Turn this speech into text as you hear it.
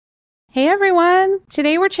Hey everyone!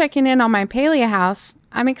 Today we're checking in on my Palia house.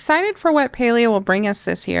 I'm excited for what Palia will bring us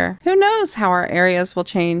this year. Who knows how our areas will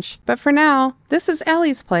change? But for now, this is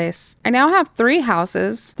Ellie's place. I now have 3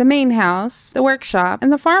 houses: the main house, the workshop,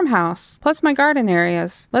 and the farmhouse, plus my garden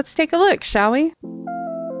areas. Let's take a look, shall we?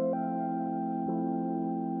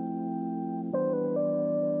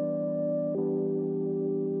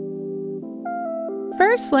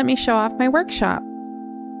 First, let me show off my workshop.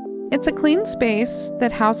 It's a clean space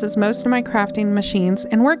that houses most of my crafting machines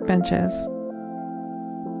and workbenches.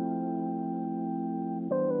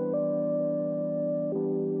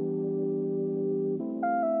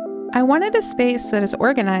 I wanted a space that is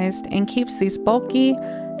organized and keeps these bulky,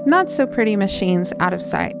 not so pretty machines out of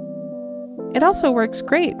sight. It also works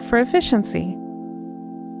great for efficiency.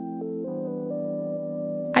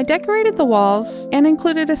 I decorated the walls and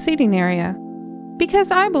included a seating area,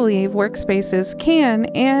 because I believe workspaces can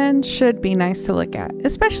and should be nice to look at,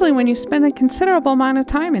 especially when you spend a considerable amount of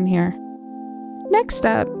time in here. Next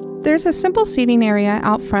up, there's a simple seating area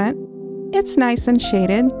out front. It's nice and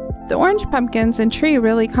shaded. The orange pumpkins and tree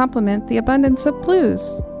really complement the abundance of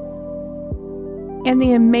blues. And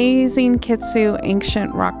the amazing Kitsu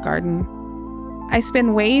ancient rock garden. I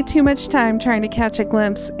spend way too much time trying to catch a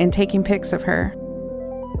glimpse and taking pics of her.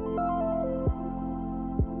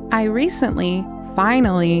 I recently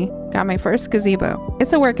finally got my first gazebo.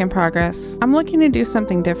 It's a work in progress. I'm looking to do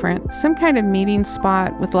something different, some kind of meeting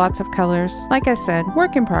spot with lots of colors. Like I said,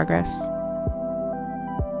 work in progress.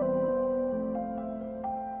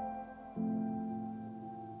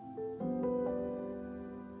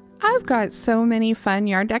 I've got so many fun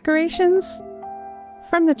yard decorations,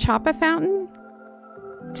 from the choppa fountain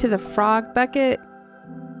to the frog bucket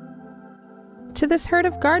to this herd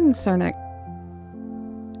of garden sernuk.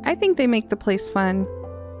 I think they make the place fun,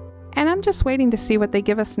 and I'm just waiting to see what they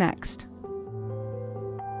give us next.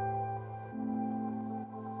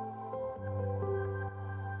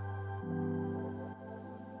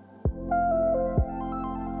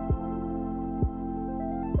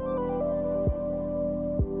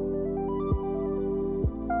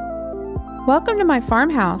 Welcome to my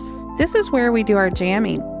farmhouse. This is where we do our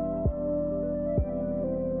jamming.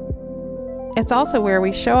 It's also where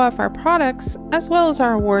we show off our products, as well as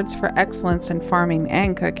our awards for excellence in farming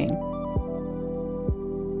and cooking.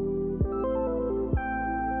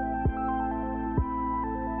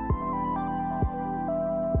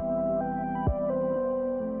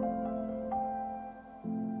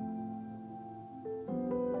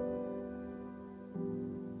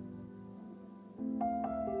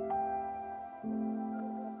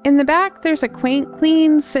 In the back, there's a quaint,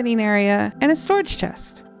 clean sitting area and a storage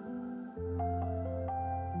chest.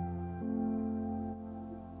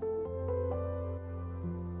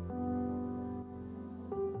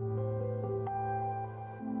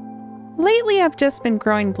 Lately, I've just been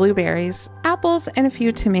growing blueberries, apples, and a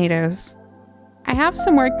few tomatoes. I have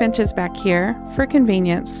some workbenches back here for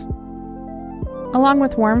convenience, along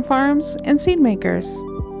with worm farms and seed makers.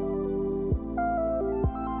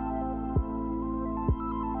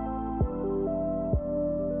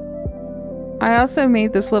 I also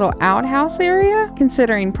made this little outhouse area,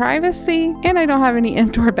 considering privacy, and I don't have any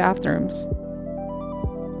indoor bathrooms.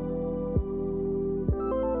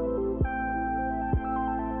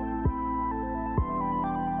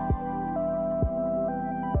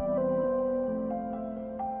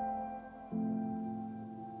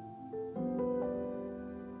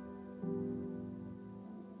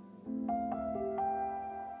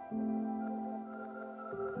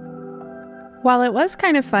 While it was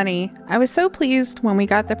kind of funny, I was so pleased when we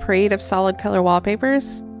got the parade of solid color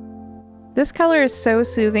wallpapers. This color is so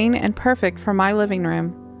soothing and perfect for my living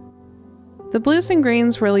room. The blues and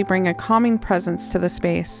greens really bring a calming presence to the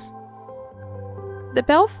space. The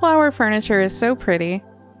bellflower furniture is so pretty,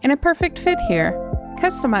 and a perfect fit here,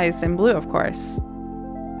 customized in blue of course.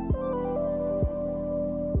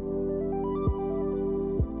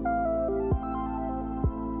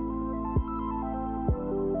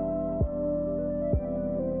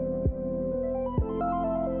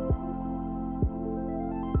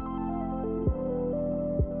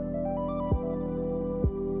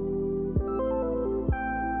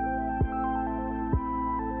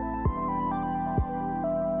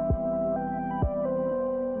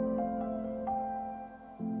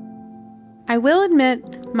 I will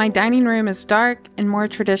admit, my dining room is dark and more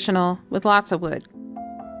traditional, with lots of wood.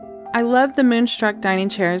 I loved the moonstruck dining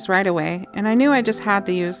chairs right away, and I knew I just had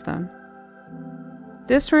to use them.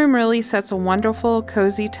 This room really sets a wonderful,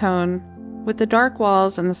 cozy tone with the dark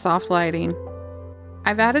walls and the soft lighting.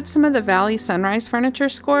 I've added some of the Valley Sunrise furniture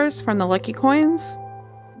scores from the Lucky Coins,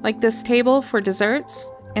 like this table for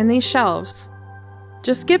desserts And these shelves.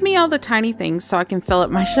 Just give me all the tiny things so I can fill up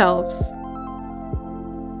my shelves.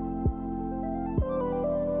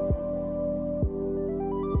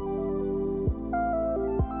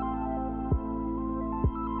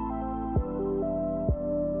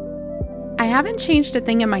 I haven't changed a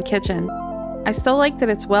thing in my kitchen. I still like that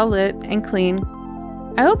it's well lit and clean.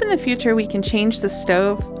 I hope in the future we can change the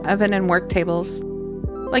stove, oven, and work tables.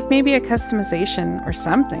 Like maybe a customization or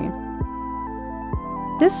something.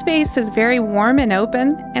 This space is very warm and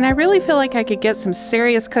open, and I really feel like I could get some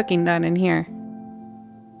serious cooking done in here.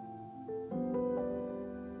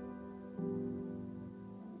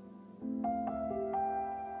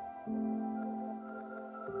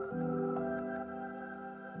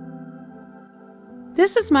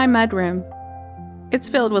 This is my mudroom. It's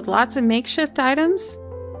filled with lots of makeshift items,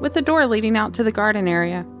 with a door leading out to the garden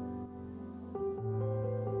area.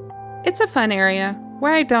 It's a fun area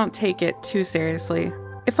where I don't take it too seriously.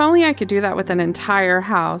 If only I could do that with an entire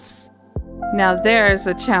house. Now there's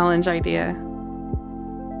a challenge idea.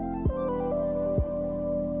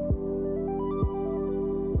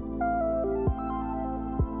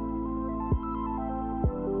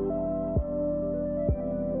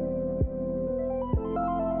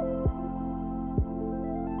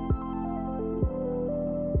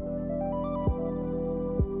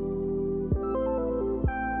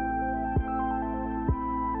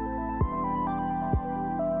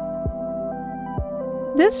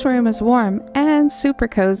 This room is warm and super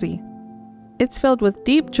cozy. It's filled with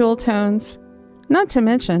deep jewel tones. Not to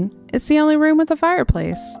mention, it's the only room with a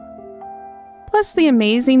fireplace. Plus, the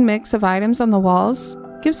amazing mix of items on the walls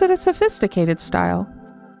gives it a sophisticated style.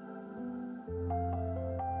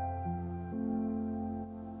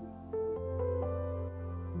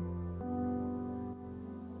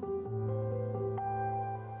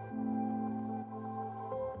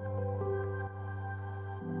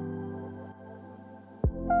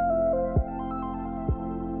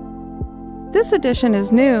 This addition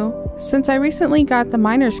is new, since I recently got the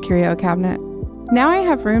Miner's Curio cabinet. Now I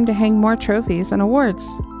have room to hang more trophies and awards.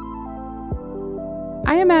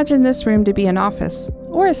 I imagine this room to be an office,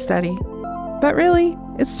 or a study, but really,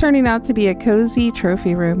 it's turning out to be a cozy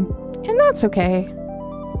trophy room, and that's okay.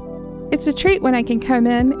 It's a treat when I can come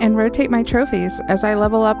in and rotate my trophies as I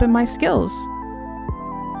level up in my skills.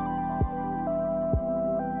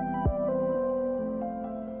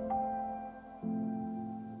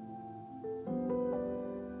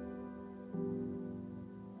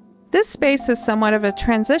 This space is somewhat of a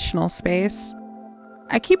transitional space.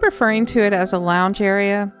 I keep referring to it as a lounge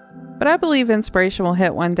area, but I believe inspiration will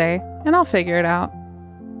hit one day, and I'll figure it out.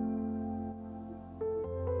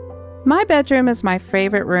 My bedroom is my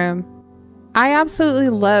favorite room. I absolutely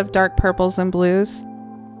love dark purples and blues.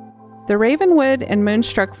 The Ravenwood and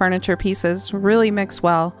Moonstruck furniture pieces really mix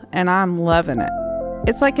well, and I'm loving it.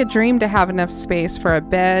 It's like a dream to have enough space for a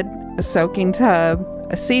bed, a soaking tub,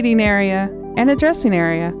 a seating area, and a dressing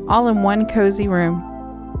area, all in one cozy room.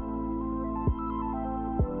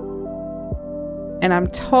 And I'm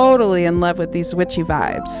totally in love with these witchy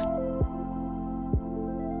vibes.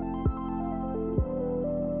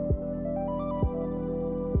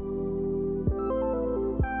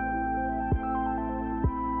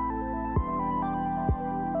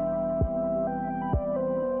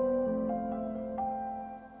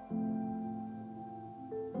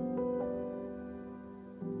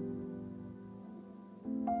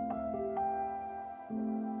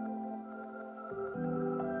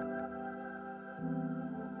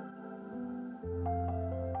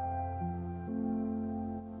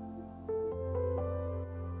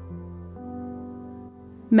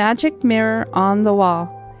 Magic mirror on the wall.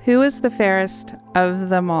 Who is the fairest of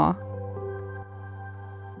them all?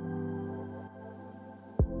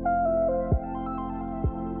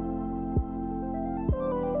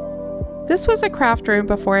 This was a craft room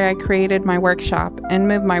before I created my workshop and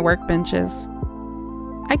moved my workbenches.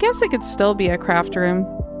 I guess it could still be a craft room,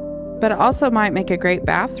 but it also might make a great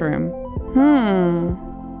bathroom.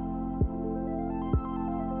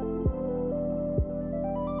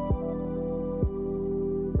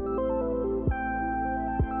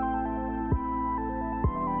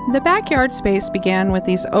 The backyard space began with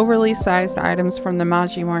these overly sized items from the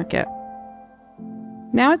Maji market.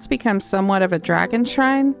 Now it's become somewhat of a dragon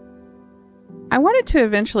shrine. I want it to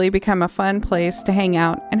eventually become a fun place to hang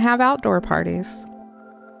out and have outdoor parties.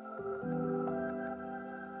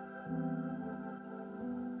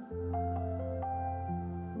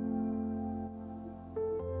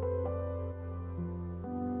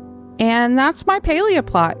 And that's my Palia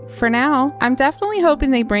plot for now. I'm definitely hoping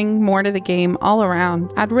they bring more to the game all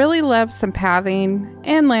around. I'd really love some pathing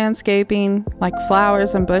and landscaping, like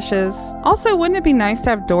flowers and bushes. Also, wouldn't it be nice to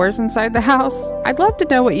have doors inside the house? I'd love to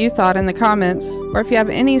know what you thought in the comments, or if you have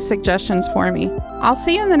any suggestions for me. I'll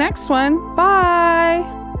see you in the next one.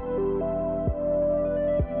 Bye!